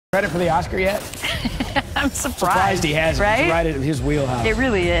Credit for the Oscar yet? I'm surprised he hasn't. Right? It's right at his wheelhouse. It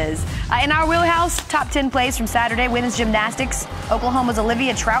really is. In our wheelhouse, top 10 plays from Saturday, women's gymnastics. Oklahoma's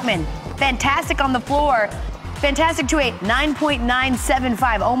Olivia Troutman, fantastic on the floor. Fantastic to a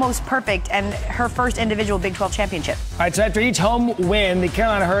 9.975, almost perfect, and her first individual Big 12 championship. All right, so after each home win, the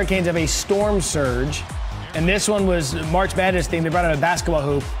Carolina Hurricanes have a storm surge. And this one was March Madness theme. They brought out a basketball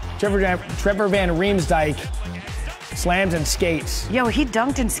hoop. Trevor Van Riemsdyk slams and skates. Yo, he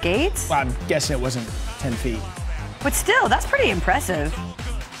dunked in skates? Well, I'm guessing it wasn't 10 feet. But still, that's pretty impressive.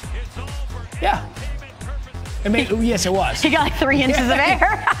 Yeah. Yes, it was. He got like 3 inches of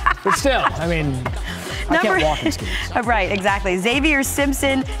air. But still, I mean, I can't walk in skates. Right, exactly. Xavier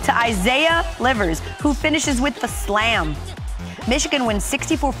Simpson to Isaiah Livers, who finishes with the slam. Michigan wins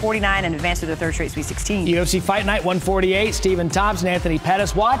 64-49 and advances to their third straight Sweet 16. UFC Fight Night 148, Stephen Thompson, Anthony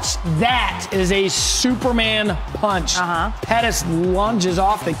Pettis. Watch that. It is a Superman punch. Pettis lunges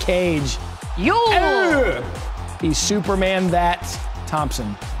off the cage. Yule! He's Superman that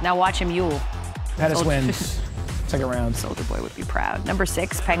Thompson. Now watch him Yule. Pettis wins. Second round. Soldier Boy would be proud. Number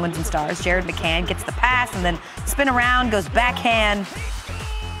 6, Penguins and Stars. Jared McCann gets the pass and then spin around, goes backhand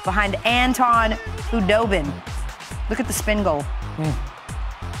behind Anton Hudobin. Look at the spin goal.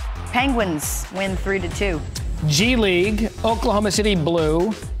 Penguins win 3-2. G League, Oklahoma City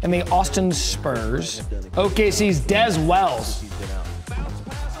Blue, and the Austin Spurs. OKC's Des Wells.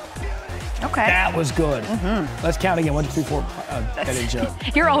 Okay. That was good. Let's count again. 1, 2, 3, 4. That didn't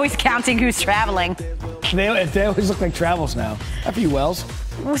joke. You're always counting who's traveling. They always look like travels now. After you, Wells.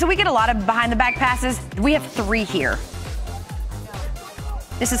 So we get a lot of behind the back passes. We have 3 here.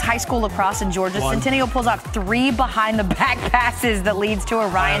 This is high school lacrosse in Georgia. 1. Centennial pulls off 3 behind the back passes that leads to a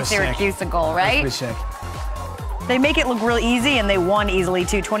Ryan Syracuse goal, right? That's pretty sick. They make it look real easy, and they won easily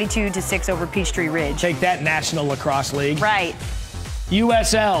too, 22-6 over Peachtree Ridge. Take that, National Lacrosse League. Right.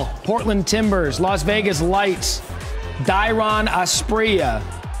 USL, Portland Timbers, Las Vegas Lights, Dairon Asprilla.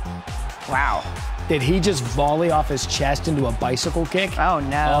 Wow. Did he just volley off his chest into a bicycle kick? Oh,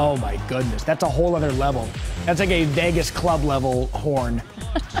 no. Oh, my goodness. That's a whole other level. That's like a Vegas club level horn,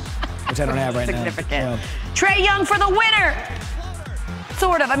 which I don't have right now. Significant. Trae Young for the winner.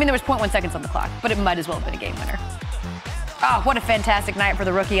 Sort of. I mean, there was 0.1 seconds on the clock, but it might as well have been a game winner. Oh, what a fantastic night for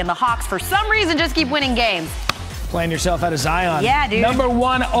the rookie, and the Hawks, for some reason, just keep winning games. Playing yourself out of Zion. Yeah, dude. Number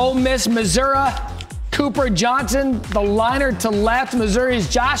 1, Ole Miss, Missouri. Cooper Johnson, the liner to left. Missouri's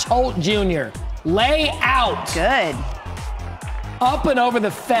Josh Holt Jr. Lay out. Good. Up and over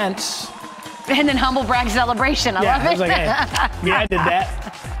the fence. And then humble brag celebration. I love it. I was like, hey, yeah, I did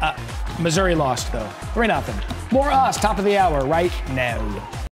that. Missouri lost, though. 3-0. More us, top of the hour right now.